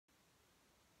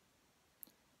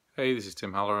Hey, this is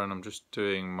Tim Haller, and I've just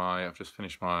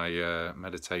finished my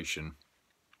meditation,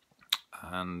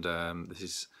 and this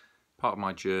is part of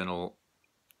my journal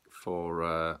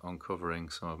for uncovering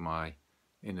some of my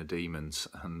inner demons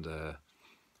and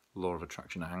law of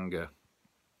attraction anger.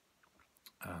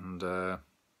 And I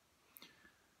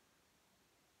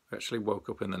actually woke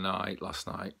up in the night last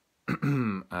night,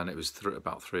 and it was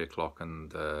about 3 o'clock,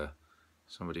 and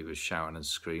somebody was shouting and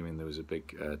screaming. There was a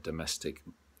big domestic.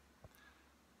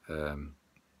 And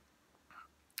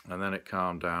then it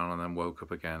calmed down, and then woke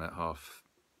up again at half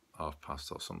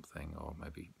past or something, or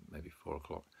maybe 4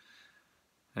 o'clock.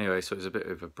 Anyway, so it was a bit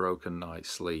of a broken night's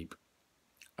sleep,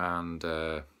 and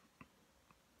I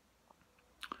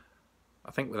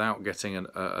think without getting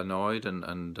annoyed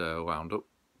and wound up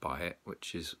by it,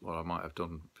 which is what I might have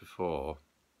done before,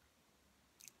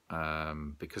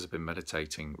 because I've been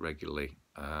meditating regularly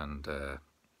and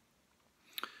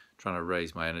trying to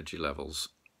raise my energy levels.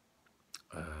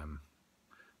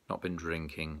 Not been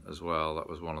drinking as well. That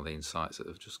was one of the insights that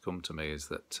have just come to me, is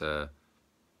that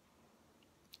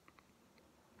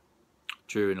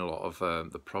during a lot of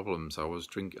the problems, I was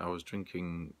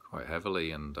drinking quite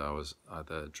heavily, and I was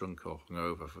either drunk or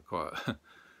hungover for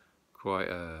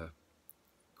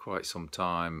quite some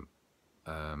time.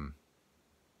 A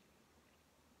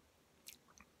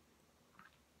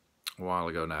while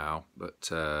ago now, but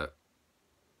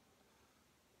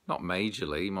not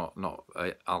majorly, not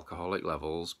alcoholic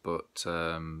levels, but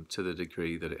to the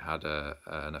degree that it had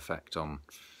an effect on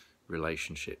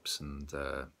relationships and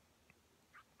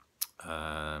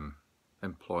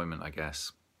employment, I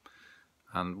guess,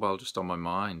 and well, just on my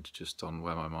mind, just on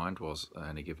where my mind was at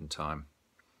any given time.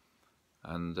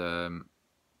 And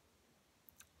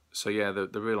so yeah,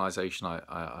 the realization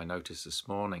I noticed this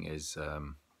morning is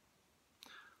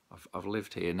I've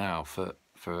lived here now for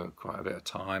quite a bit of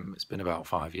time. It's been about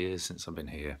 5 years since I've been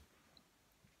here,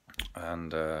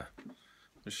 and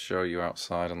just show you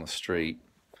outside on the street,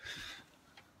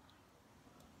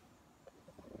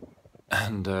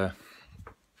 and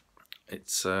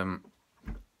it's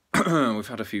we've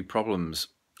had a few problems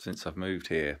since I've moved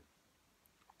here,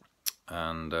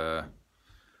 and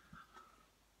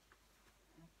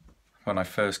when I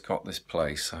first got this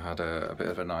place, I had a bit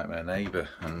of a nightmare neighbour,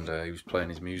 and he was playing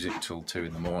his music till 2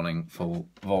 in the morning, full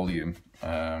volume.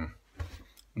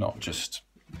 Not just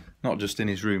in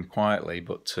his room quietly,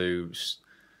 but to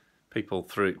people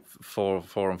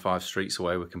 4 and 5 streets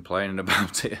away were complaining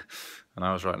about it, and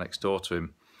I was right next door to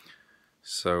him.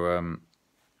 So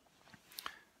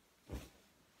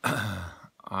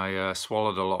I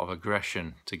swallowed a lot of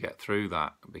aggression to get through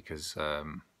that, because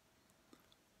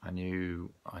I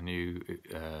knew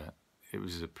it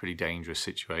was a pretty dangerous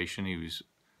situation. He was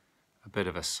a bit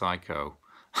of a psycho,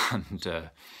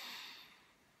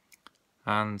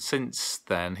 and since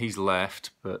then he's left.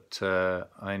 But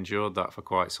I endured that for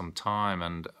quite some time,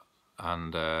 and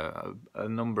a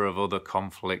number of other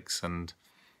conflicts and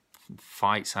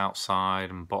fights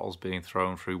outside, and bottles being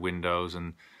thrown through windows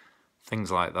and things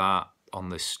like that on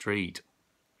this street,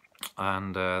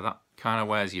 and that kind of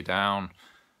wears you down.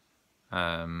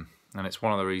 And it's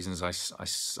one of the reasons I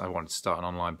wanted to start an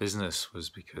online business, was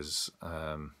because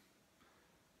I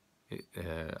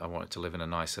wanted to live in a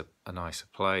nicer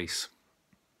place.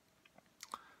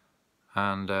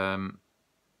 And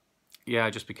yeah, I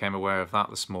just became aware of that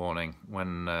this morning,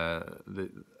 when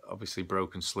obviously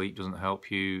broken sleep doesn't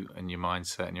help you and your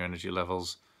mindset and your energy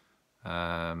levels,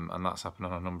 and that's happened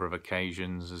on a number of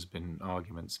occasions. There's been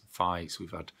arguments and fights.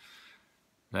 We've had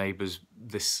neighbours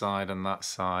this side and that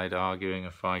side arguing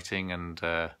and fighting, and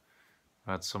I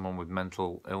had someone with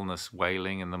mental illness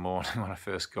wailing in the morning when I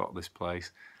first got this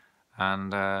place,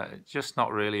 and just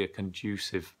not really a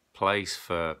conducive place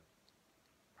for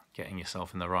getting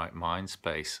yourself in the right mind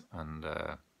space. And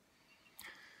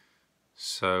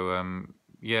so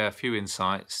yeah, a few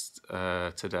insights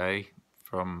today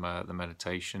from the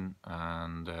meditation,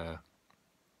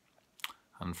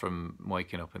 and from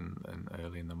waking up in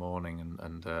early in the morning,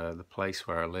 and the place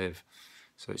where I live.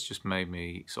 So it's just made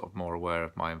me sort of more aware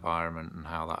of my environment and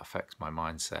how that affects my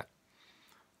mindset.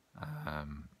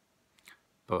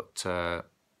 But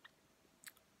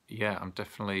yeah, I'm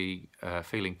definitely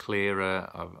feeling clearer.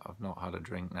 I've not had a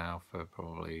drink now for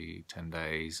probably 10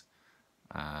 days.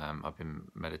 I've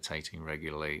been meditating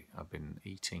regularly. I've been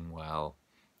eating well,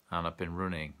 and I've been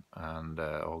running, and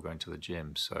or going to the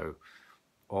gym. So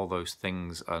all those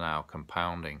things are now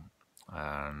compounding,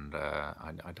 and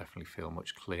I definitely feel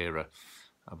much clearer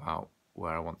about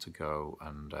where I want to go,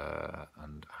 and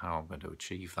how I'm going to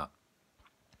achieve that.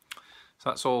 So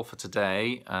that's all for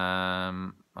today,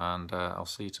 and I'll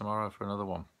see you tomorrow for another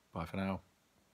one. Bye for now.